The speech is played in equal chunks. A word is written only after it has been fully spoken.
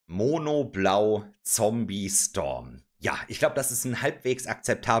Mono-Blau Zombie Storm. Ja, ich glaube, das ist ein halbwegs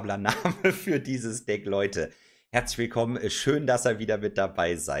akzeptabler Name für dieses Deck, Leute. Herzlich willkommen, schön, dass ihr wieder mit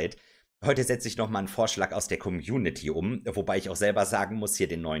dabei seid. Heute setze ich nochmal einen Vorschlag aus der Community um, wobei ich auch selber sagen muss, hier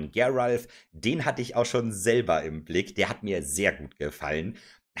den neuen Geralf, den hatte ich auch schon selber im Blick, der hat mir sehr gut gefallen.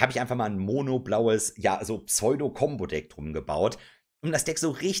 Habe ich einfach mal ein mono-blaues, ja, so Pseudo-Kombo-Deck drum gebaut, um das Deck so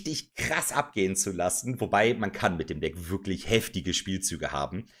richtig krass abgehen zu lassen, wobei man kann mit dem Deck wirklich heftige Spielzüge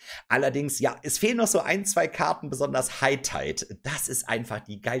haben. Allerdings, ja, es fehlen noch so ein, zwei Karten, besonders High Tide. Das ist einfach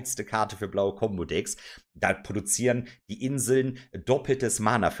die geilste Karte für blaue Combo-Decks. Da produzieren die Inseln doppeltes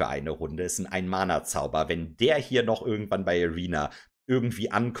Mana für eine Runde. Es ist ein Mana-Zauber. Wenn der hier noch irgendwann bei Arena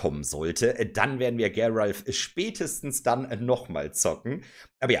irgendwie ankommen sollte, dann werden wir Geralf spätestens dann nochmal zocken.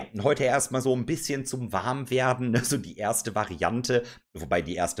 Aber ja, heute erstmal so ein bisschen zum Warmwerden, so die erste Variante, wobei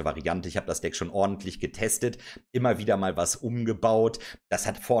die erste Variante, ich habe das Deck schon ordentlich getestet, immer wieder mal was umgebaut. Das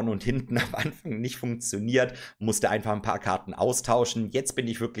hat vorne und hinten am Anfang nicht funktioniert, musste einfach ein paar Karten austauschen. Jetzt bin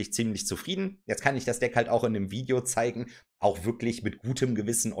ich wirklich ziemlich zufrieden. Jetzt kann ich das Deck halt auch in einem Video zeigen, auch wirklich mit gutem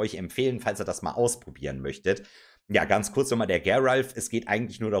Gewissen euch empfehlen, falls ihr das mal ausprobieren möchtet. Ja, ganz kurz nochmal der Geralf. Es geht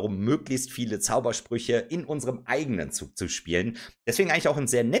eigentlich nur darum, möglichst viele Zaubersprüche in unserem eigenen Zug zu spielen. Deswegen eigentlich auch ein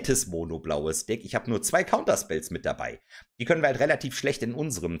sehr nettes mono-blaues Deck. Ich habe nur 2 Counterspells mit dabei. Die können wir halt relativ schlecht in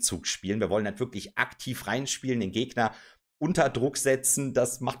unserem Zug spielen. Wir wollen halt wirklich aktiv reinspielen, den Gegner unter Druck setzen.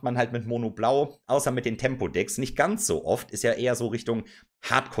 Das macht man halt mit Mono-Blau, außer mit den Tempo-Decks. Nicht ganz so oft. Ist ja eher so Richtung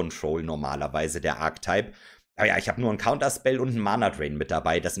Hard-Control normalerweise der Archetype. Aber ja, ich habe nur einen Counterspell und einen Mana-Drain mit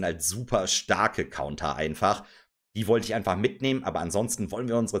dabei. Das sind halt super starke Counter einfach. Die wollte ich einfach mitnehmen, aber ansonsten wollen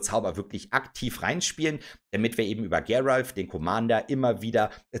wir unsere Zauber wirklich aktiv reinspielen, damit wir eben über Geralf, den Commander, immer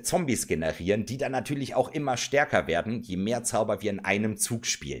wieder Zombies generieren, die dann natürlich auch immer stärker werden, je mehr Zauber wir in einem Zug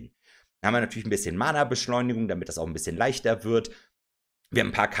spielen. Dann haben wir natürlich ein bisschen Mana-Beschleunigung, damit das auch ein bisschen leichter wird. Wir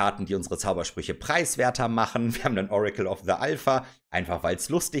haben ein paar Karten, die unsere Zaubersprüche preiswerter machen. Wir haben dann Oracle of the Alpha, einfach weil es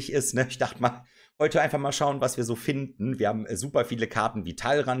lustig ist, ne? Ich dachte mal, heute einfach mal schauen, was wir so finden. Wir haben super viele Karten wie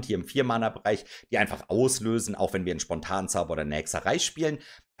Talrand hier im 4-Mana-Bereich, die einfach auslösen, auch wenn wir einen Spontanzauber oder eine Hexerei spielen.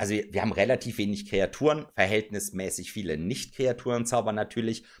 Also wir haben relativ wenig Kreaturen, verhältnismäßig viele Nicht-Kreaturenzauber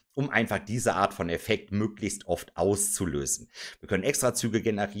natürlich, um einfach diese Art von Effekt möglichst oft auszulösen. Wir können Extrazüge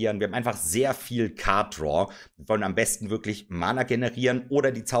generieren, wir haben einfach sehr viel Card-Draw. Wir wollen am besten wirklich Mana generieren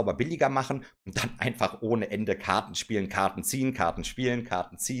oder die Zauber billiger machen und dann einfach ohne Ende Karten spielen, Karten ziehen, Karten spielen,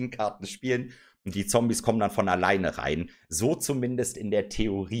 Karten ziehen, Karten spielen. Und die Zombies kommen dann von alleine rein. So zumindest in der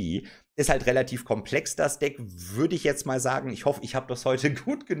Theorie. Ist halt relativ komplex, das Deck, würde ich jetzt mal sagen. Ich hoffe, ich habe das heute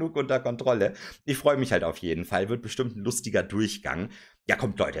gut genug unter Kontrolle. Ich freue mich halt auf jeden Fall. Wird bestimmt ein lustiger Durchgang. Ja,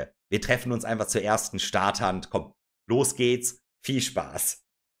 kommt Leute, wir treffen uns einfach zur ersten Starthand. Kommt, los geht's. Viel Spaß.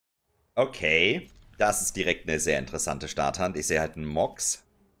 Okay, das ist direkt eine sehr interessante Starthand. Ich sehe halt einen Mox.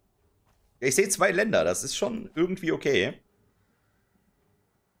 Ich sehe 2 Länder, das ist schon irgendwie okay.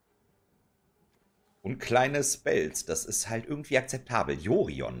 Und kleine Spells, das ist halt irgendwie akzeptabel.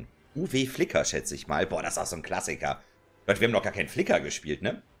 Jorion. UW Flicker, schätze ich mal. Boah, das ist auch so ein Klassiker. Leute, wir haben noch gar keinen Flicker gespielt,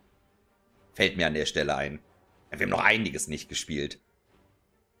 ne? Fällt mir an der Stelle ein. Wir haben noch einiges nicht gespielt.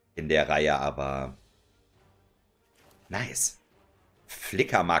 In der Reihe, aber... nice.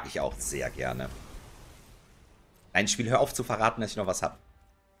 Flicker mag ich auch sehr gerne. Ein Spiel, hör auf zu verraten, dass ich noch was hab.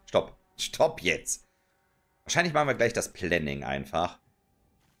 Stopp. Stopp jetzt. Wahrscheinlich machen wir gleich das Planning einfach.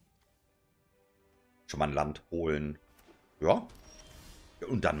 Schon mal ein Land holen. Ja.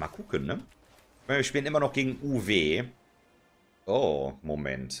 Und dann mal gucken, ne? Wir spielen immer noch gegen UW. Oh,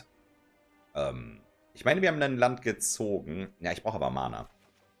 Moment. Ich meine, wir haben ein Land gezogen. Ja, ich brauche aber Mana.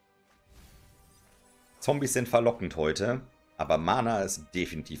 Zombies sind verlockend heute. Aber Mana ist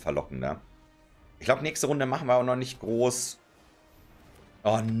definitiv verlockender. Ich glaube, nächste Runde machen wir auch noch nicht groß.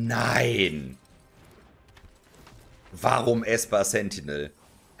 Oh nein! Warum Esper Sentinel?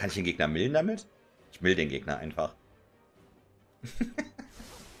 Kann ich den Gegner milden damit? Ich mill den Gegner einfach.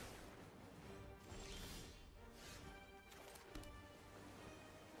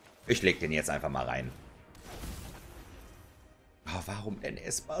 Ich leg den jetzt einfach mal rein. Oh, warum denn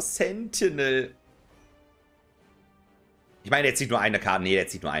Esper Sentinel? Ich meine, der zieht nur eine Karte. Nee, der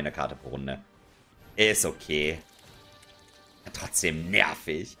zieht nur eine Karte pro Runde. Ist okay. Trotzdem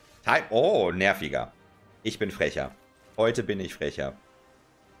nervig. Oh, nerviger. Ich bin frecher. Heute bin ich frecher.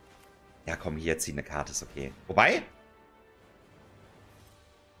 Ja, komm, hier, zieh eine Karte, ist okay. Wobei?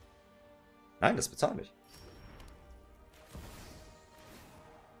 Nein, das bezahle ich.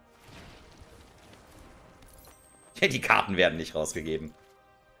 Ja, die Karten werden nicht rausgegeben.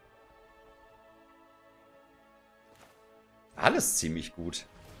 Alles ziemlich gut.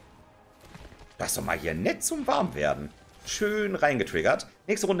 Das ist doch mal hier nett zum Warmwerden. Schön reingetriggert.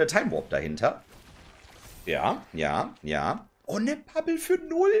 Nächste Runde Time Warp dahinter. Ja, ja, ja. Oh, eine Bubble für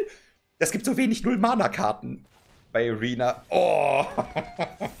 0. Das gibt so wenig 0-Mana-Karten bei Arena. Oh.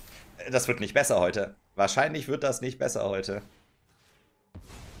 Das wird nicht besser heute. Wahrscheinlich wird das nicht besser heute.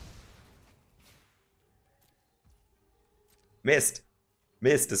 Mist.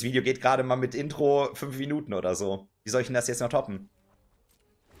 Mist, das Video geht gerade mal mit Intro 5 Minuten oder so. Wie soll ich denn das jetzt noch toppen?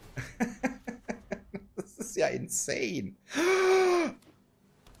 Das ist ja insane.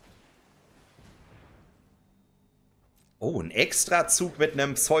 Oh, ein Extrazug mit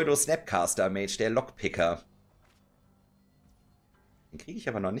einem Pseudo-Snapcaster-Mage, der Lockpicker. Den kriege ich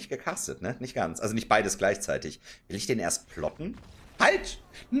aber noch nicht gecastet, ne? Nicht ganz. Also nicht beides gleichzeitig. Will ich den erst plotten? Halt!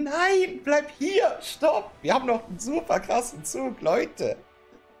 Nein! Bleib hier! Stopp! Wir haben noch einen super krassen Zug, Leute.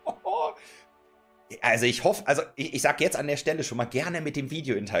 Oh. Also ich hoffe, also ich sag jetzt an der Stelle schon mal gerne mit dem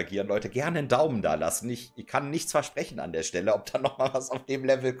Video interagieren, Leute. Gerne einen Daumen da lassen. Ich kann nichts versprechen an der Stelle, ob da noch mal was auf dem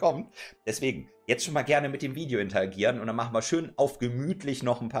Level kommt. Deswegen, jetzt schon mal gerne mit dem Video interagieren und dann machen wir schön auf gemütlich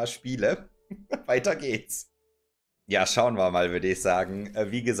noch ein paar Spiele. Weiter geht's. Ja, schauen wir mal, würde ich sagen.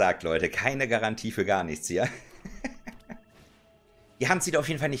 Wie gesagt, Leute, keine Garantie für gar nichts hier. Die Hand sieht auf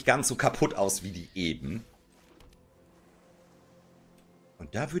jeden Fall nicht ganz so kaputt aus wie die eben.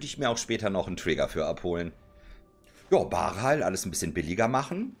 Und da würde ich mir auch später noch einen Trigger für abholen. Ja, Barhal, alles ein bisschen billiger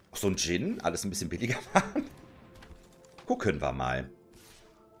machen. So ein Djinn, alles ein bisschen billiger machen. Gucken wir mal.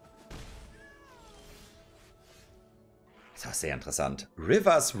 Das war sehr interessant.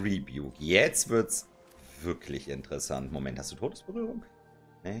 Rivers Rebuke. Jetzt wird's wirklich interessant. Moment, hast du Todesberührung?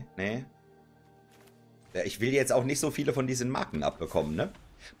 Nee, nee. Ja, ich will jetzt auch nicht so viele von diesen Marken abbekommen, ne?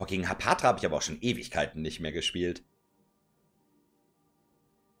 Boah, gegen Hapatra habe ich aber auch schon Ewigkeiten nicht mehr gespielt.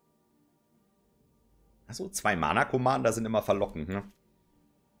 Achso, 2 Mana-Commander sind immer verlockend, ne?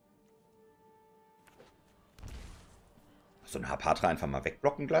 So ein Hapatra einfach mal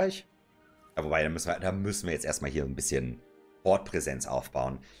wegblocken gleich. Ja, wobei, da müssen wir jetzt erstmal hier ein bisschen Bordpräsenz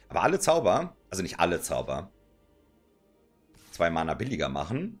aufbauen. Aber alle Zauber, also nicht alle Zauber, 2 Mana billiger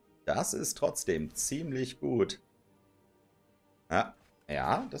machen, das ist trotzdem ziemlich gut. Ja,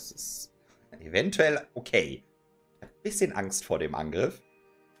 ja, das ist eventuell okay. Ich habe ein bisschen Angst vor dem Angriff,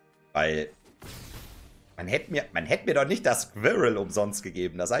 weil man hätte mir doch nicht das Squirrel umsonst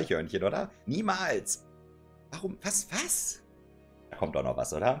gegeben, das Eichhörnchen, oder? Niemals. Warum? Was? Da kommt doch noch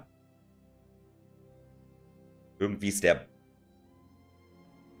was, oder? Irgendwie ist der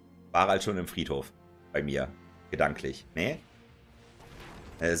Barhal schon im Friedhof. Bei mir. Gedanklich. Ne?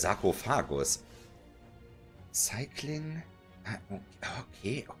 Sarkophagus. Cycling.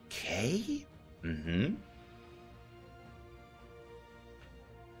 Okay. Mhm.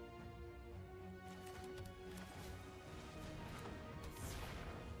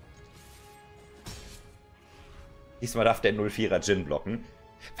 Diesmal darf der 04er Djinn blocken.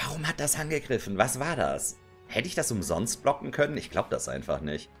 Warum hat das angegriffen? Was war das? Hätte ich das umsonst blocken können? Ich glaube das einfach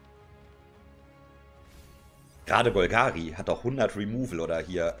nicht. Gerade Golgari hat doch 100 Removal oder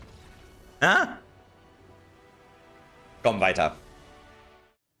hier. Ah? Komm weiter.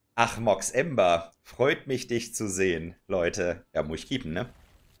 Ach, Mox Ember. Freut mich, dich zu sehen, Leute. Ja, muss ich keepen, ne?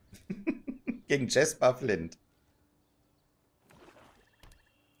 Gegen Jasper Flint.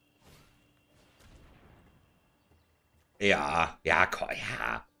 Ja. Der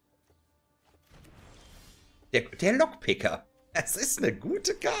Lockpicker. Es ist eine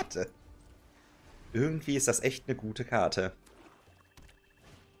gute Karte. Irgendwie ist das echt eine gute Karte.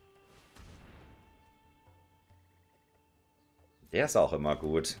 Der ist auch immer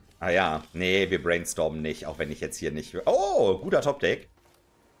gut. Ah ja, nee, wir brainstormen nicht, auch wenn ich jetzt hier nicht... Oh, guter Top-Deck.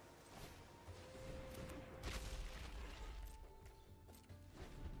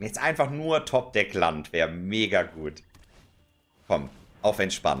 Jetzt einfach nur Top-Deck-Land wäre mega gut. Komm, auf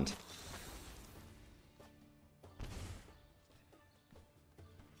entspannt.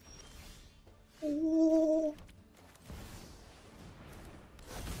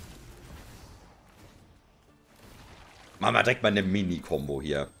 Machen wir direkt mal eine Mini-Kombo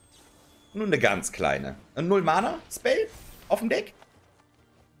hier. Nur eine ganz kleine. Ein 0-Mana-Spell auf dem Deck?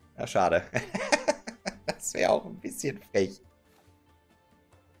 Ja, schade. Das wäre auch ein bisschen frech.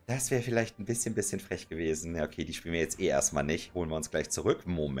 Das wäre vielleicht ein bisschen frech gewesen. Ja, okay, die spielen wir jetzt eh erstmal nicht. Holen wir uns gleich zurück.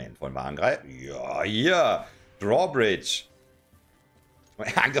 Moment, wollen wir angreifen? Ja, hier. Drawbridge.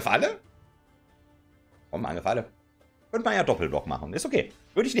 Angriff alle? Komm, Angriff alle. Könnte man ja Doppelblock machen. Ist okay.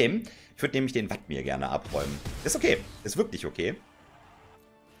 Würde ich nehmen. Ich würde nämlich den Watt mir gerne abräumen. Ist okay. Ist wirklich okay.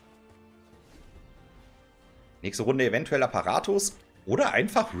 Nächste Runde eventuell Apparatus oder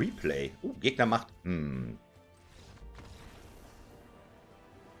einfach Replay. Gegner macht...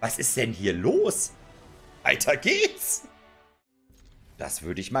 Was ist denn hier los? Weiter geht's. Das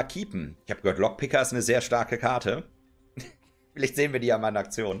würde ich mal keepen. Ich habe gehört, Lockpicker ist eine sehr starke Karte. Vielleicht sehen wir die ja mal in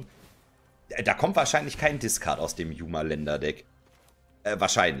Aktion. Da kommt wahrscheinlich kein Discard aus dem Yuma-Länder-Deck.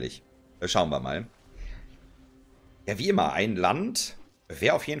 Wahrscheinlich. Schauen wir mal. Ja, wie immer, ein Land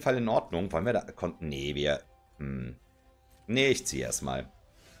wäre auf jeden Fall in Ordnung. Wollen wir da... Nee, wir... Nee, ich ziehe erstmal.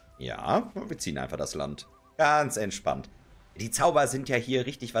 Ja, wir ziehen einfach das Land. Ganz entspannt. Die Zauber sind ja hier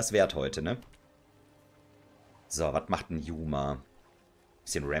richtig was wert heute, ne? So, was macht ein Yuma?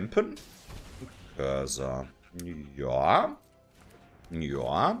 Bisschen rampen? Cursor. Ja.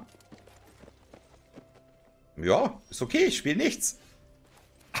 Ja. Ja, ist okay, ich spiele nichts.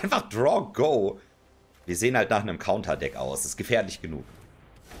 Einfach Draw, Go. Wir sehen halt nach einem Counterdeck aus. Ist gefährlich genug.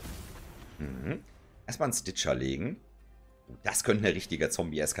 Erstmal einen Stitcher legen. Das könnte eine richtige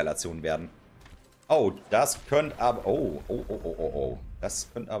Zombie-Eskalation werden. Oh, das könnte aber... Oh.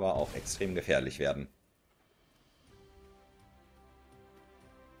 Das könnte aber auch extrem gefährlich werden.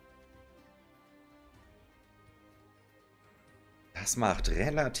 Das macht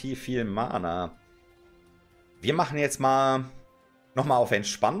relativ viel Mana. Wir machen jetzt mal nochmal auf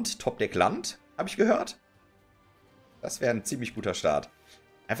entspannt. Top-Deck Land, habe ich gehört. Das wäre ein ziemlich guter Start.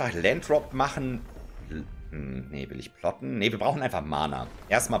 Einfach Landdrop machen. Nee, will ich plotten? Nee, wir brauchen einfach Mana.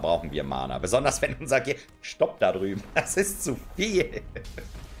 Erstmal brauchen wir Mana. Besonders wenn unser Stopp da drüben. Das ist zu viel.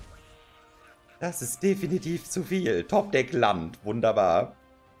 Das ist definitiv zu viel. Top-Deck Land. Wunderbar.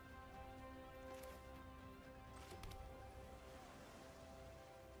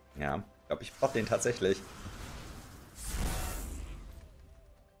 Ja, ich glaube, ich plot den tatsächlich.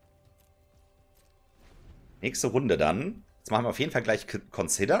 Nächste Runde dann. Jetzt machen wir auf jeden Fall gleich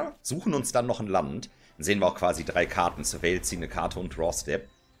Consider. Suchen uns dann noch ein Land. Dann sehen wir auch quasi 3 Karten. Surveil, ziehen eine Karte und Draw Step.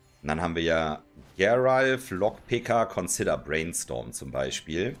 Und dann haben wir ja Geralf, Lockpicker, Consider, Brainstorm zum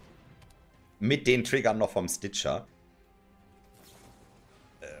Beispiel. Mit den Triggern noch vom Stitcher.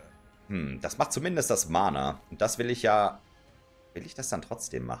 Das macht zumindest das Mana. Und das will ich ja... Will ich das dann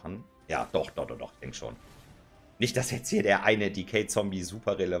trotzdem machen? Ja, doch, ich denke schon. Nicht, dass jetzt hier der eine Decay-Zombie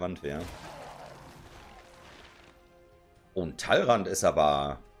super relevant wäre. Und Talrand ist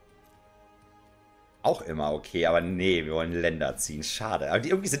aber auch immer okay. Aber nee, wir wollen Länder ziehen. Schade. Aber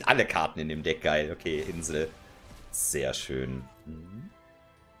irgendwie sind alle Karten in dem Deck geil. Okay, Insel. Sehr schön.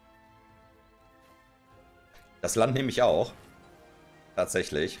 Das Land nehme ich auch.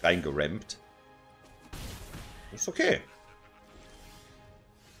 Tatsächlich. Reingerampt. Ist okay.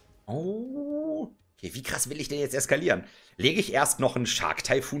 Oh. Okay, wie krass will ich denn jetzt eskalieren? Lege ich erst noch einen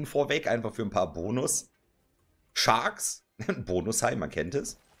Shark-Typhoon vorweg, einfach für ein paar Bonus. Sharks? Ein Bonushai, man kennt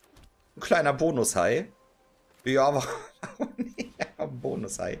es. Ein kleiner Bonushai. Ja, aber warum nicht? Ein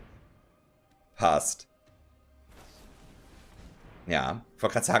Bonushai. Passt. Ja, ich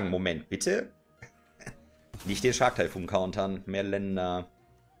wollte gerade sagen, Moment, bitte. Nicht den Shark-Typhoon countern, mehr Länder.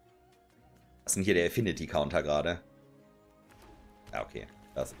 Was ist denn hier der Affinity-Counter gerade? Ja, okay.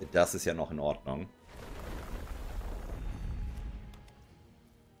 Das ist ja noch in Ordnung.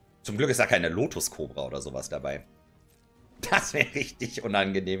 Zum Glück ist da keine Lotus-Cobra oder sowas dabei. Das wäre richtig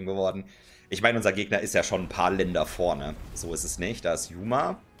unangenehm geworden. Ich meine, unser Gegner ist ja schon ein paar Länder vorne. So ist es nicht. Da ist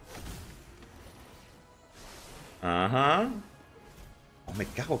Yuma. Aha. Oh,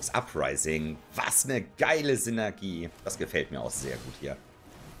 mit Garruk's Uprising. Was eine geile Synergie. Das gefällt mir auch sehr gut hier.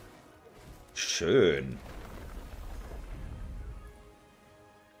 Schön.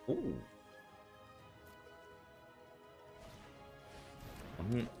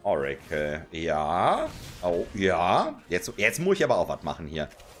 Oracle. Ja. Oh, ja. Jetzt muss ich aber auch was machen hier.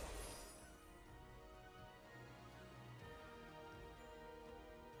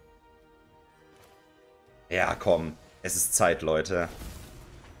 Ja, komm. Es ist Zeit, Leute.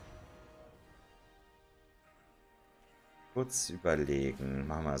 Kurz überlegen.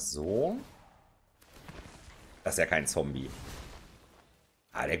 Machen wir so. Das ist ja kein Zombie.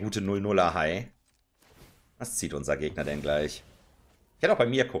 Ah, der gute 0-0er Hai. Was zieht unser Gegner denn gleich? Ich hätte auch bei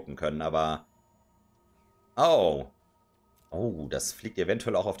mir gucken können, aber... Oh. Oh, das fliegt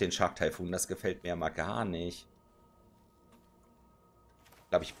eventuell auch auf den Shark-Typhoon. Das gefällt mir mal gar nicht. Ich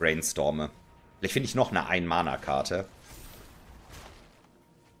glaube, ich brainstorme. Vielleicht finde ich noch eine Ein-Mana-Karte.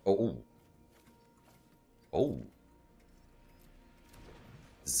 Oh. Oh.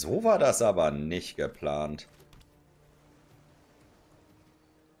 So war das aber nicht geplant.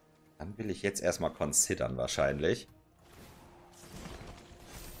 Dann will ich jetzt erstmal considern wahrscheinlich.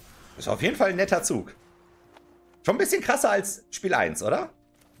 Ist auf jeden Fall ein netter Zug. Schon ein bisschen krasser als Spiel 1, oder?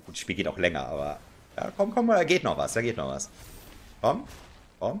 Gut, das Spiel geht auch länger, aber... Ja, komm, da geht noch was, Komm,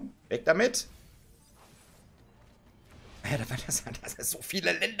 weg damit. Ja, da ist so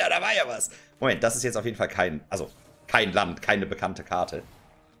viele Länder, da war ja was. Moment, das ist jetzt auf jeden Fall kein Land, keine bekannte Karte.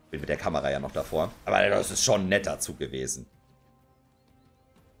 Bin mit der Kamera ja noch davor. Aber das ist schon ein netter Zug gewesen.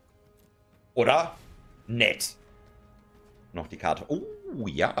 Oder? Nett. Noch die Karte. Oh,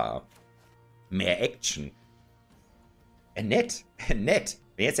 ja. Mehr Action. Nett. Nett.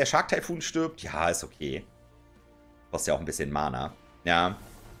 Wenn jetzt der Shark Typhoon stirbt, ja, ist okay. Kostet ja auch ein bisschen Mana. Ja.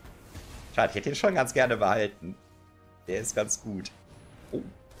 Schade, ich hätte ihn schon ganz gerne behalten. Der ist ganz gut. Oh.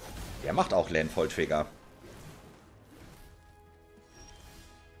 Der macht auch Landfall-Trigger.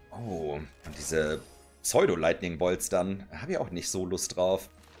 Oh. Und diese Pseudo-Lightning-Bolts dann. Da habe ich auch nicht so Lust drauf.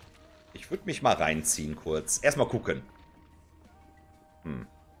 Ich würde mich mal reinziehen kurz. Erstmal gucken.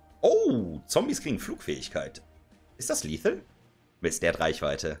 Oh, Zombies kriegen Flugfähigkeit. Ist das lethal? Mist, der hat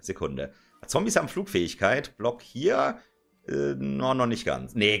Reichweite. Sekunde. Zombies haben Flugfähigkeit. Block hier. Noch nicht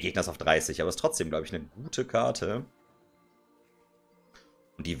ganz. Nee, Gegner ist auf 30. Aber ist trotzdem, glaube ich, eine gute Karte.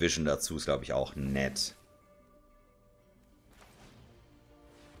 Und die Vision dazu ist, glaube ich, auch nett.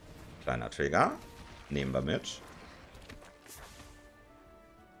 Kleiner Trigger. Nehmen wir mit.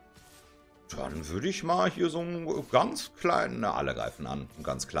 Dann würde ich mal hier so einen ganz kleinen... Na, alle greifen an. Ein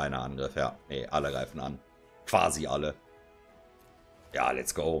ganz kleiner Angriff, ja. Nee, alle greifen an. Quasi alle. Ja,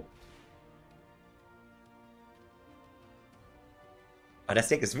 let's go. Aber das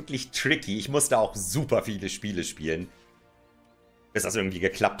Deck ist wirklich tricky. Ich musste auch super viele Spiele spielen, bis das irgendwie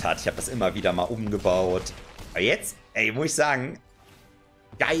geklappt hat. Ich habe das immer wieder mal umgebaut. Aber jetzt, ey, muss ich sagen,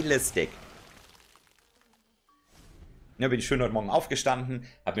 geiles Deck. Ja, bin ich schön heute Morgen aufgestanden,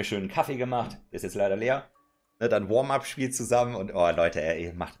 habe mir schön einen Kaffee gemacht, ist jetzt leider leer. Ne, dann Warm-Up-Spiel zusammen und, oh Leute,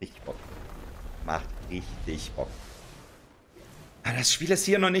 ey, macht richtig Bock. Macht richtig Bock. Aber das Spiel ist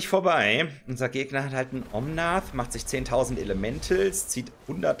hier noch nicht vorbei. Unser Gegner hat halt einen Omnath, macht sich 10.000 Elementals, zieht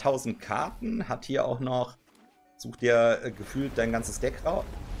 100.000 Karten, hat hier auch noch, sucht dir gefühlt dein ganzes Deck raus.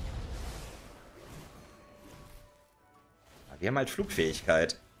 Wir haben halt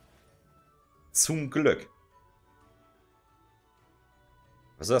Flugfähigkeit. Zum Glück.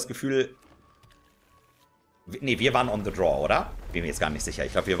 Hast du das Gefühl... Ne, wir waren on the draw, oder? Bin mir jetzt gar nicht sicher.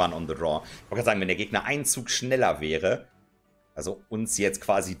 Ich glaube, wir waren on the draw. Ich wollte gerade sagen, wenn der Gegner einen Zug schneller wäre, also uns jetzt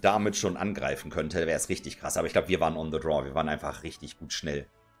quasi damit schon angreifen könnte, wäre es richtig krass. Aber ich glaube, wir waren on the draw. Wir waren einfach richtig gut schnell.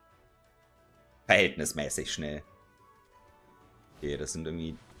 Verhältnismäßig schnell. Okay, das sind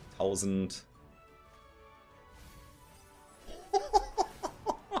irgendwie 1000...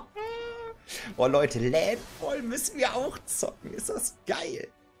 Boah, Leute, Landfall müssen wir auch zocken. Ist das geil.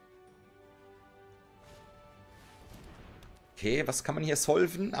 Okay, was kann man hier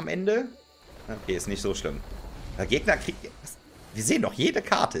solven am Ende? Okay, ist nicht so schlimm. Der Gegner kriegt... Wir sehen doch jede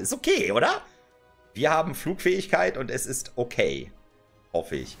Karte. Ist okay, oder? Wir haben Flugfähigkeit und es ist okay.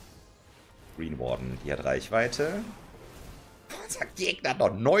 Hoffe ich. Green Warden, die hat Reichweite. Unser Gegner hat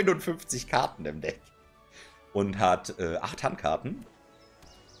noch 59 Karten im Deck. Und hat 8 Handkarten.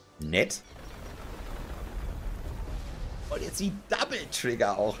 Nett. Und jetzt die Double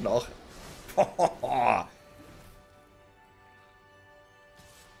Trigger auch noch.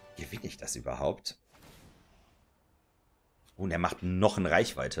 Gewinne ich das überhaupt? Und er macht noch einen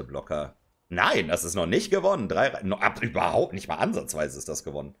Reichweite-Blocker. Nein, das ist noch nicht gewonnen. Überhaupt nicht mal ansatzweise ist das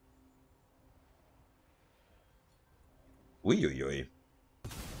gewonnen. Uiuiui.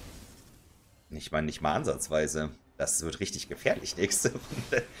 Nicht mal ansatzweise. Das wird richtig gefährlich nächste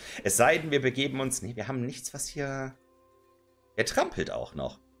Runde. Es sei denn, wir begeben uns... Nee, wir haben nichts, was hier... Er trampelt auch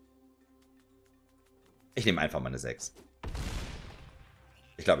noch. Ich nehme einfach mal eine 6.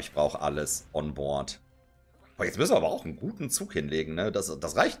 Ich glaube, ich brauche alles on board. Boah, jetzt müssen wir aber auch einen guten Zug hinlegen, ne?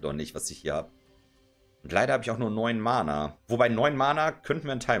 Das reicht noch nicht, was ich hier habe. Und leider habe ich auch nur 9 Mana. Wobei 9 Mana könnten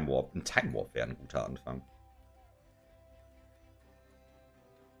wir einen Time Warp. Ein Time Warp wäre ein guter Anfang.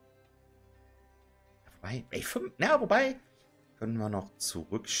 Wobei, ey, 5, na, wobei, können wir noch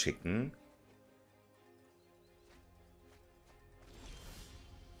zurückschicken.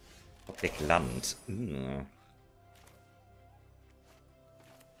 Deck Land. Dann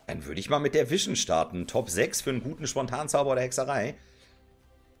würde ich mal mit der Vision starten. Top 6 für einen guten Spontanzauber oder Hexerei.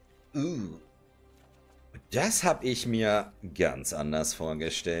 Das habe ich mir ganz anders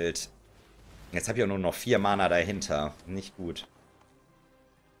vorgestellt. Jetzt habe ich auch nur noch 4 Mana dahinter. Nicht gut.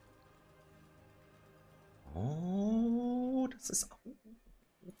 Oh, das ist...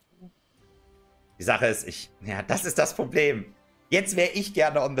 Die Sache ist, ja, das ist das Problem. Jetzt wäre ich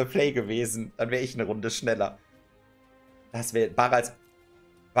gerne on the play gewesen. Dann wäre ich eine Runde schneller. Das wäre...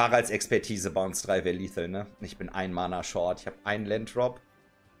 War als Expertise bei uns 3 wäre lethal, ne? Ich bin 1 Mana short. Ich habe einen Land-Drop.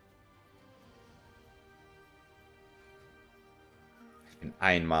 Ich bin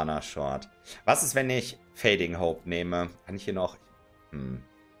 1 Mana short. Was ist, wenn ich Fading Hope nehme? Kann ich hier noch...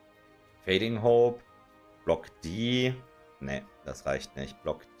 Fading Hope. Block die. Ne, das reicht nicht.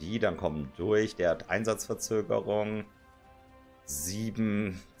 Block die, dann kommen durch. Der hat Einsatzverzögerung.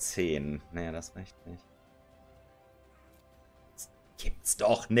 7, 10. Ne, das reicht nicht. Das gibt's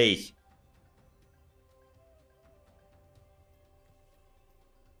doch nicht.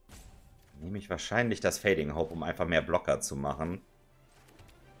 Nehme ich wahrscheinlich das Fading Hope, um einfach mehr Blocker zu machen.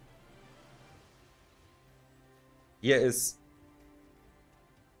 Hier ist...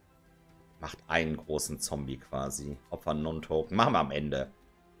 Macht einen großen Zombie quasi. Opfer Non-Token. Machen wir am Ende.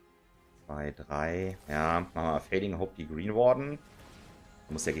 2, 3. Ja, machen wir Fading Hope die Green Warden.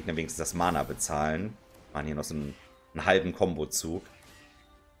 Da muss der Gegner wenigstens das Mana bezahlen. Machen hier noch so einen halben Kombo-Zug.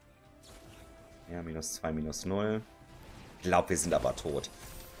 Ja, minus 2, minus 0. Ich glaube, wir sind aber tot.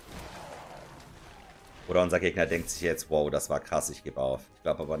 Oder unser Gegner denkt sich jetzt, wow, das war krass, ich gebe auf. Ich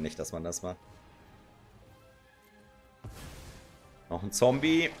glaube aber nicht, dass man das macht. Noch ein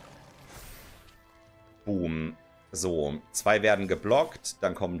Zombie. Boom. So, 2 werden geblockt,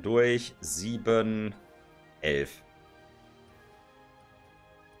 dann kommen durch. 7, 11.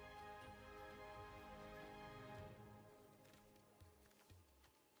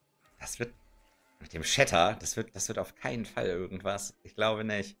 Das wird... Mit dem Shatter, das wird auf keinen Fall irgendwas. Ich glaube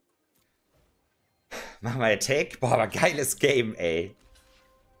nicht. Machen wir Attack. Boah, aber geiles Game, ey.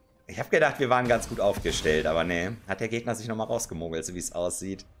 Ich habe gedacht, wir waren ganz gut aufgestellt, aber ne. Hat der Gegner sich nochmal rausgemogelt, so wie es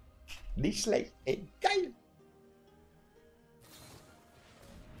aussieht. Nicht schlecht, ey. Geil.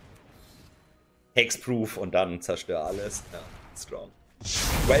 Hexproof und dann zerstör alles. Ja, strong.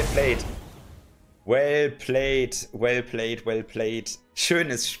 Well played. Well played. Well played, well played.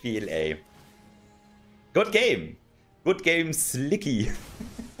 Schönes Spiel, ey. Good game. Good game, Slicky.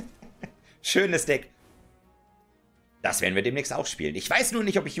 Schönes Deck. Das werden wir demnächst auch spielen. Ich weiß nur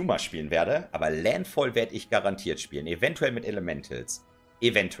nicht, ob ich Yuma spielen werde, aber Landfall werde ich garantiert spielen. Eventuell mit Elementals.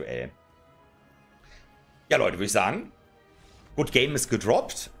 Eventuell. Ja, Leute, würde ich sagen, Good Game ist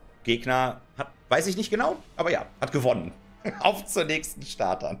gedroppt. Gegner hat, weiß ich nicht genau, aber ja, hat gewonnen. Auf zur nächsten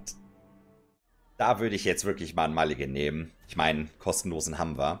Starthand. Da würde ich jetzt wirklich mal einen Mulligan nehmen. Ich meine, kostenlosen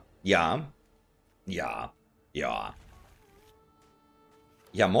haben wir. Ja. Ja. Ja.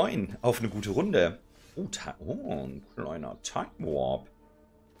 Ja, moin. Auf eine gute Runde. Oh, ein kleiner Time Warp.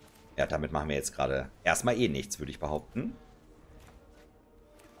 Ja, damit machen wir jetzt gerade erstmal eh nichts, würde ich behaupten.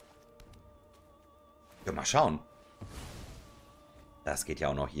 Ja, mal schauen. Das geht ja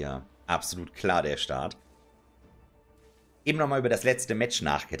auch noch hier. Absolut klar, der Start. Eben nochmal über das letzte Match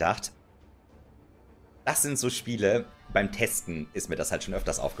nachgedacht. Das sind so Spiele, beim Testen ist mir das halt schon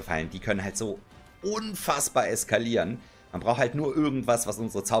öfters aufgefallen, die können halt so unfassbar eskalieren. Man braucht halt nur irgendwas, was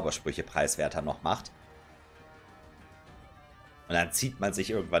unsere Zaubersprüche preiswerter noch macht. Und dann zieht man sich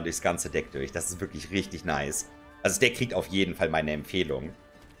irgendwann durchs ganze Deck durch. Das ist wirklich richtig nice. Also das Deck kriegt auf jeden Fall meine Empfehlung.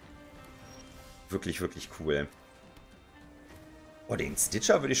 Wirklich, wirklich cool. Oh, den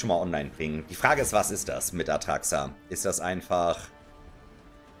Stitcher würde ich schon mal online bringen. Die Frage ist, was ist das mit Atraxa? Ist das einfach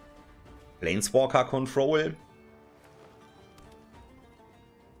Planeswalker Control?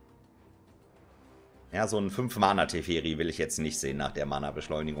 Ja, so ein 5-Mana-Teferi will ich jetzt nicht sehen nach der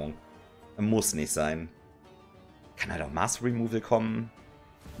Mana-Beschleunigung. Muss nicht sein. Kann halt auch Mass Removal kommen.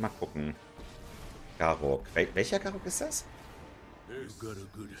 Mal gucken. Garruk. Welcher Garruk ist das?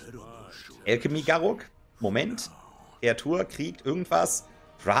 Alchemy Garruk? Moment. Kreatur kriegt irgendwas.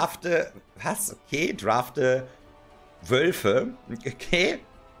 Drafte. Was? Okay. Drafte Wölfe. Okay.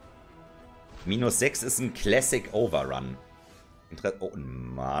 -6 ist ein Classic Overrun. Oh,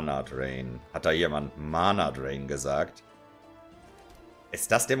 ein Mana Drain. Hat da jemand Mana Drain gesagt? Ist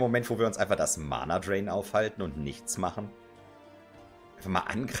das der Moment, wo wir uns einfach das Mana Drain aufhalten und nichts machen? Einfach mal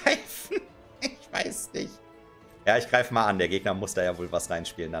angreifen? Ich weiß nicht. Ja, ich greife mal an. Der Gegner muss da ja wohl was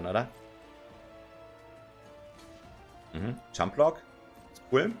reinspielen dann, oder? Jumplock. Ist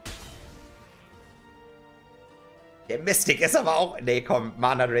cool. Der Mystic ist aber auch... Nee, komm.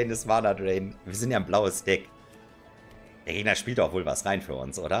 Mana Drain ist Mana Drain. Wir sind ja ein blaues Deck. Der Gegner spielt doch wohl was rein für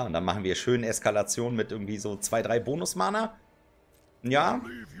uns, oder? Und dann machen wir schön Eskalation mit irgendwie so 2, 3 Bonus-Mana. Ja.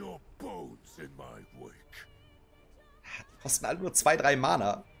 Kosten alle nur 2, 3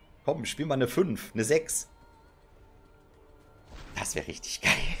 Mana. Komm, spiel mal eine 5, eine 6. Das wäre richtig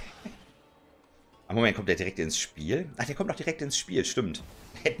geil. Am Moment, kommt der direkt ins Spiel? Ach, der kommt doch direkt ins Spiel, stimmt.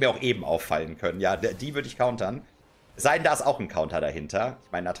 Hätte mir auch eben auffallen können. Ja, die würde ich countern. Es sei denn, da ist auch ein Counter dahinter.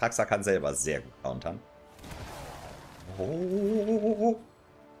 Ich meine, Atraxa kann selber sehr gut countern. Oh.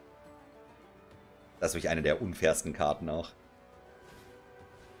 Das ist wirklich eine der unfairsten Karten auch.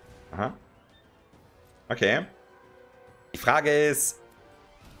 Aha. Okay. Die Frage ist...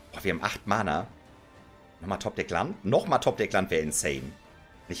 Boah, wir haben 8 Mana. Nochmal Top-Deck-Land? Nochmal Top-Deck-Land wäre insane.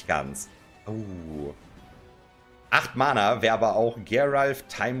 Nicht ganz. Oh. 8 Mana wäre aber auch Geralf,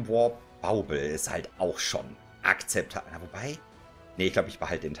 Time Warp, Baubel. Ist halt auch schon akzeptabel. Wobei, nee, ich glaube, ich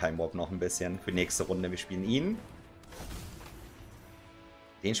behalte den Time Warp noch ein bisschen für die nächste Runde. Wir spielen ihn.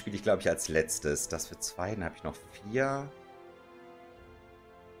 Den spiele ich, glaube ich, als letztes. Das für 2, dann habe ich noch 4.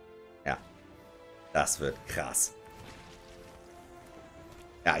 Ja, das wird krass.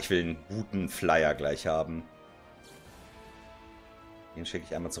 Ja, ich will einen guten Flyer gleich haben. Den schicke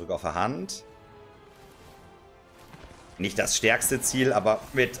ich einmal zurück auf der Hand. Nicht das stärkste Ziel, aber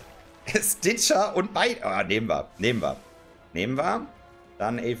mit Stitcher und beid. Ah, nehmen wir. Nehmen wir. Nehmen wir.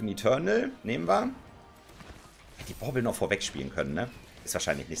 Dann Aven Eternal. Nehmen wir. Hätte die Borbel noch vorweg spielen können, ne? Ist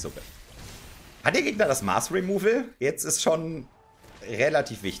wahrscheinlich nicht so gut. Hat der Gegner das Mass Removal? Jetzt ist schon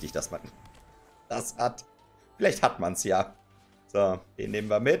relativ wichtig, dass man das hat. Vielleicht hat man es ja. So, den nehmen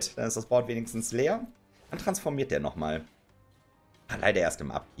wir mit. Dann ist das Board wenigstens leer. Dann transformiert der nochmal. Ah, leider erst im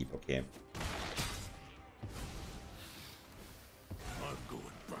Upkeep, okay.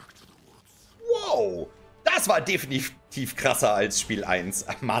 Wow! Das war definitiv krasser als Spiel 1.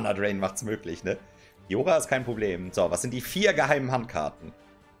 Mana Drain macht's möglich, ne? Jora ist kein Problem. So, was sind die 4 geheimen Handkarten?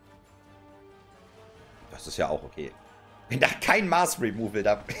 Das ist ja auch okay. Wenn da kein Mass Removal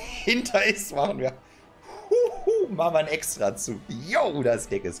dahinter ist, machen wir ein extra zu. Yo, das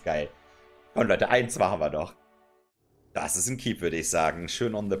Deck ist geil. Und Leute, 1 machen wir doch. Das ist ein Keep, würde ich sagen.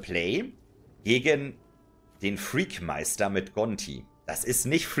 Schön on the play. Gegen den Freakmeister mit Gonti. Das ist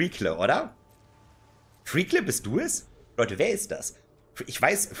nicht Freakle, oder? Freakle, bist du es? Leute, wer ist das? Ich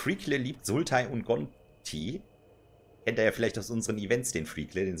weiß, Freakle liebt Sultai und Gonti. Kennt er ja vielleicht aus unseren Events, den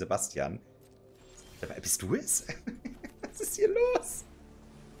Freakle, den Sebastian. Bist du es? Was ist hier los?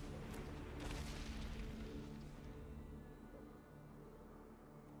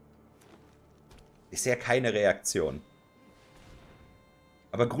 Ich sehe keine Reaktion.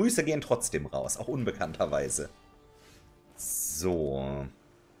 Aber Grüße gehen trotzdem raus, auch unbekannterweise. So.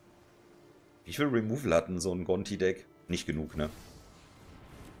 Wie viel Removal hat denn so ein Gonti-Deck? Nicht genug, ne?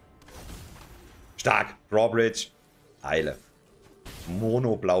 Stark. Drawbridge. Eile.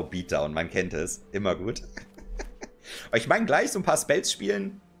 Mono-Blau Beatdown, man kennt es. Immer gut. Aber ich meine, gleich so ein paar Spells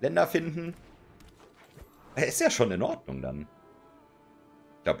spielen, Länder finden. Ist ja schon in Ordnung dann.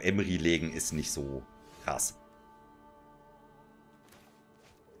 Ich glaube, Emry legen ist nicht so krass.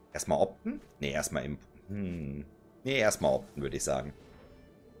 Erstmal opten? Ne, erstmal im. Ne, erstmal opten, würde ich sagen.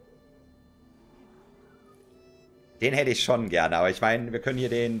 Den hätte ich schon gerne, aber ich meine, wir können hier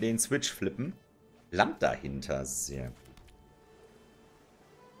den Switch flippen. Land dahinter, sehr.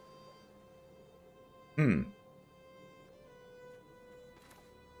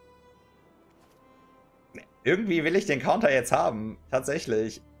 Irgendwie will ich den Counter jetzt haben.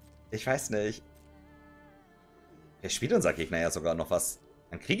 Tatsächlich. Ich weiß nicht. Vielleicht spielt unser Gegner ja sogar noch was.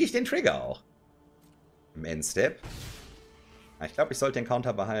 Dann kriege ich den Trigger auch. Im Endstep. Ich glaube, ich sollte den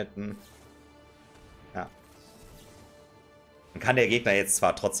Counter behalten. Ja. Dann kann der Gegner jetzt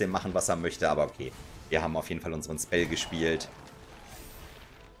zwar trotzdem machen, was er möchte, aber okay. Wir haben auf jeden Fall unseren Spell gespielt.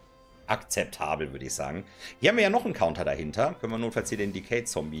 Akzeptabel, würde ich sagen. Hier haben wir ja noch einen Counter dahinter. Können wir notfalls hier den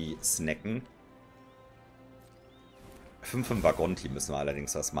Decay-Zombie snacken. 5-5er Gonti müssen wir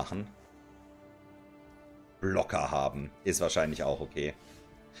allerdings was machen. Blocker haben. Ist wahrscheinlich auch okay.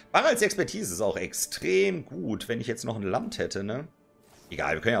 Barals Expertise ist auch extrem gut, wenn ich jetzt noch ein Land hätte, ne?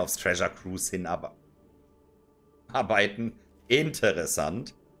 Egal, wir können ja aufs Treasure Cruise hinarbeiten.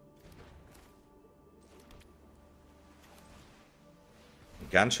 Interessant.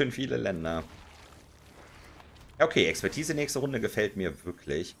 Ganz schön viele Länder. Ja, okay, Expertise nächste Runde gefällt mir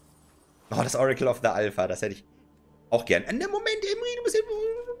wirklich. Oh, das Oracle of the Alpha, das hätte ich auch gern. Ne, Moment, Emry, du musst...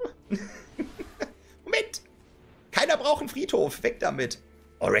 Moment! Keiner braucht einen Friedhof, weg damit.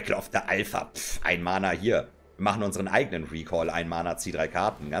 Oracle of the Alpha, pff, 1 Mana hier. Wir machen unseren eigenen Recall, 1 Mana, zieh 3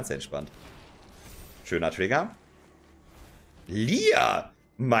 Karten, ganz entspannt. Schöner Trigger. Lia,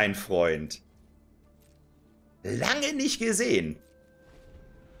 mein Freund. Lange nicht gesehen.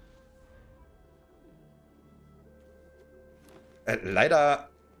 Leider,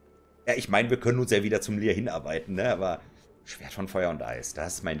 ja, ich meine, wir können uns ja wieder zum Lia hinarbeiten, ne? Aber Schwert von Feuer und Eis,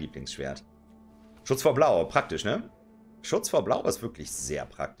 das ist mein Lieblingsschwert. Schutz vor Blau, praktisch, ne? Schutz vor Blau ist wirklich sehr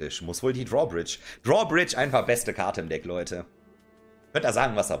praktisch. Muss wohl die Drawbridge. Drawbridge, einfach beste Karte im Deck, Leute. Könnt ihr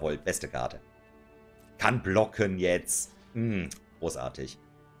sagen, was ihr wollt. Beste Karte. Kann blocken jetzt. Großartig.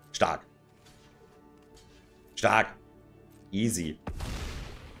 Stark. Stark. Easy.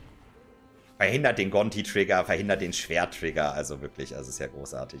 Verhindert den Gonti-Trigger, verhindert den Schwert-Trigger. Also wirklich, also ist ja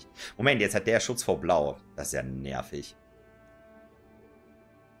großartig. Moment, jetzt hat der Schutz vor Blau. Das ist ja nervig.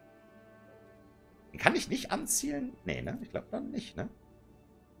 Den kann ich nicht anzielen? Nee, ne? Ich glaube dann nicht, ne?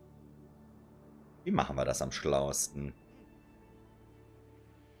 Wie machen wir das am schlauesten?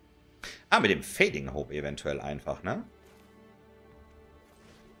 Ah, mit dem Fading Hope eventuell einfach, ne?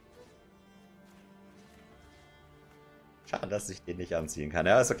 Schade, dass ich den nicht anziehen kann.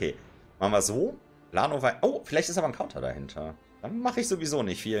 Ja, ist okay. Machen wir so. Lanover. Oh, vielleicht ist aber ein Counter dahinter. Dann mache ich sowieso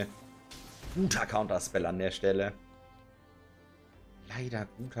nicht viel. Guter Counterspell an der Stelle. Leider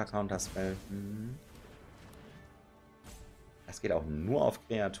guter Counterspell. Das geht auch nur auf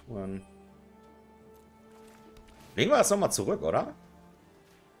Kreaturen. Legen wir das nochmal zurück, oder?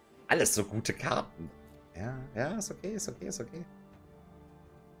 Alles so gute Karten. Ja, ja, ist okay, ist okay, ist okay.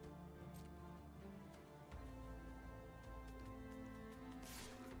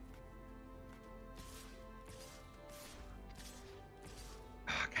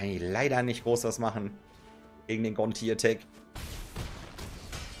 Kann ich leider nicht groß was machen. Gegen den Gonti-Attack.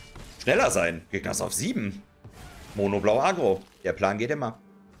 Schneller sein. Gegner ist auf 7. Mono-Blau Agro. Der Plan geht immer.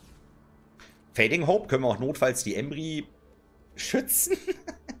 Fading Hope können wir auch notfalls die Emry schützen.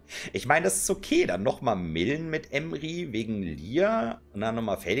 Ich meine, das ist okay. Dann nochmal Millen mit Emry wegen Lia. Und dann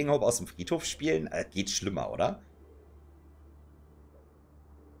nochmal Fading Hope aus dem Friedhof spielen. Geht schlimmer, oder?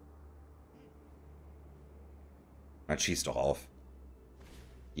 Man schießt doch auf.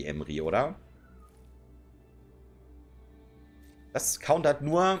 Die Emry, oder? Das countert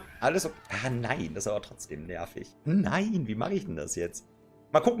nur alles. Ah, nein, das ist aber trotzdem nervig. Nein, wie mache ich denn das jetzt?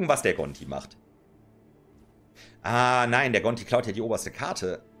 Mal gucken, was der Gonti macht. Ah, nein, der Gonti klaut ja die oberste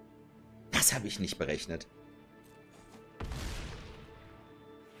Karte. Das habe ich nicht berechnet.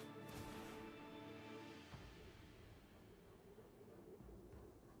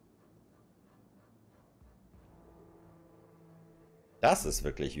 Das ist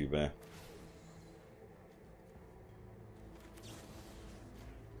wirklich übel.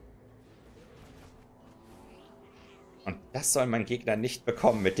 Und das soll mein Gegner nicht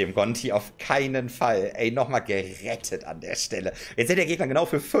bekommen mit dem Gonti. Auf keinen Fall. Ey, nochmal gerettet an der Stelle. Jetzt hätte der Gegner genau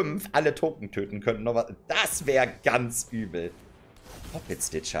für 5 alle Token töten können. Das wäre ganz übel. Poppet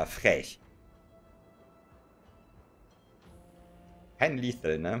Stitcher, frech. Kein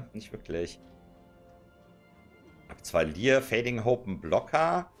Lethal, ne? Nicht wirklich. Hab zwar Lear, Fading Hope, einen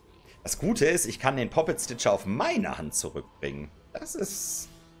Blocker. Das Gute ist, ich kann den Poppet Stitcher auf meine Hand zurückbringen. Das ist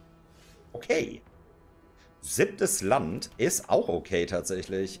okay. 7. Land ist auch okay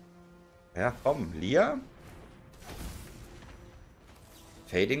tatsächlich. Ja, komm, Lear.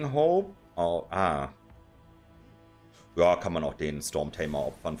 Fading Hope. Oh, ah. Ja, kann man auch den Stormtamer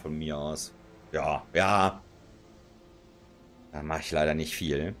opfern von mir aus. Ja, ja. Da mache ich leider nicht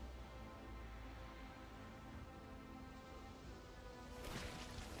viel.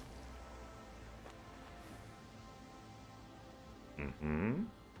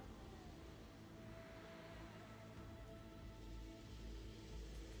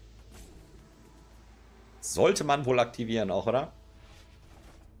 Sollte man wohl aktivieren auch, oder?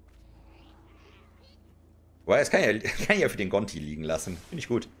 Aber es kann ja für den Gonti liegen lassen. Finde ich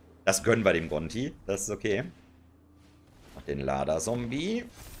gut. Das gönnen wir dem Gonti. Das ist okay. Noch den Lader-Zombie.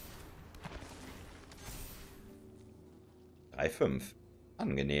 3-5.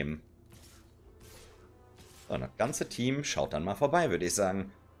 Angenehm. So, das ganze Team schaut dann mal vorbei, würde ich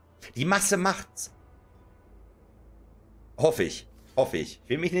sagen. Die Masse macht's. Hoffe ich. Hoffe ich. Ich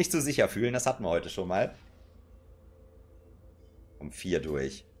will mich nicht zu sicher fühlen. Das hatten wir heute schon mal. Um 4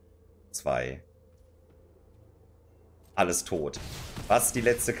 durch. 2. Alles tot. Was ist die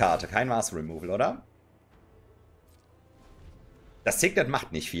letzte Karte? Kein Master Removal, oder? Das Signet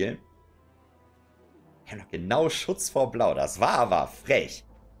macht nicht viel. Ja, noch genau Schutz vor Blau. Das war aber frech.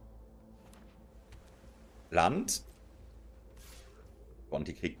 Land.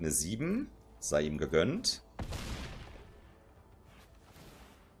 Gonti kriegt eine 7. Sei ihm gegönnt.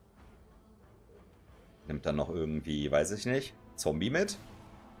 Nimmt dann noch irgendwie, weiß ich nicht, Zombie mit.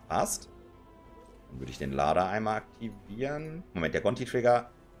 Passt. Dann würde ich den Lader einmal aktivieren. Moment, der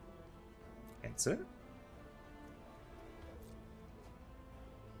Gonti-Trigger. Cancel.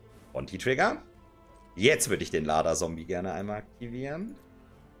 Gonti-Trigger. Jetzt würde ich den Lader-Zombie gerne einmal aktivieren.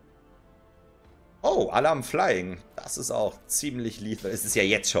 Oh, alle am Flying. Das ist auch ziemlich lethal. Es ist ja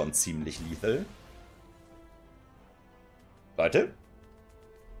jetzt schon ziemlich lethal. Leute.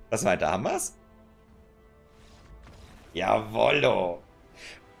 Was meint ihr? Haben wir's? Jawollo.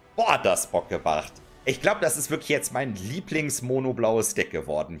 Boah, das Bock gemacht. Ich glaube, das ist wirklich jetzt mein Lieblings-monoblaues Deck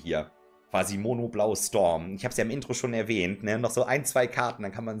geworden hier. Quasi Mono-Blau Storm. Ich habe es ja im Intro schon erwähnt. Ne? Noch so 1, 2 Karten,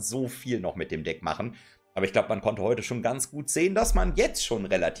 dann kann man so viel noch mit dem Deck machen. Aber ich glaube, man konnte heute schon ganz gut sehen, dass man jetzt schon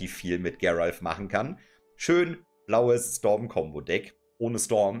relativ viel mit Geralf machen kann. Schön blaues Storm-Combo-Deck. Ohne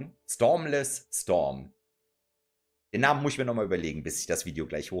Storm. Stormless Storm. Den Namen muss ich mir nochmal überlegen, bis ich das Video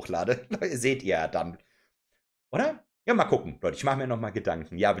gleich hochlade. Seht ihr ja dann. Oder? Ja, mal gucken, Leute. Ich mache mir nochmal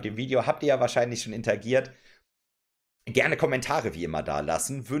Gedanken. Ja, mit dem Video habt ihr ja wahrscheinlich schon interagiert. Gerne Kommentare wie immer da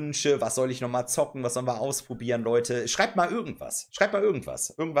lassen. Wünsche, was soll ich nochmal zocken, was sollen wir ausprobieren, Leute. Schreibt mal irgendwas. Schreibt mal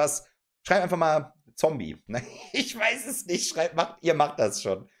irgendwas. Schreibt einfach mal Zombie. Ich weiß es nicht. Ihr macht das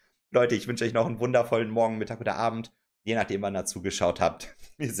schon. Leute, ich wünsche euch noch einen wundervollen Morgen, Mittag oder Abend. Je nachdem, wann ihr zugeschaut habt.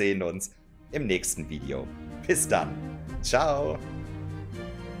 Wir sehen uns im nächsten Video. Bis dann. Ciao.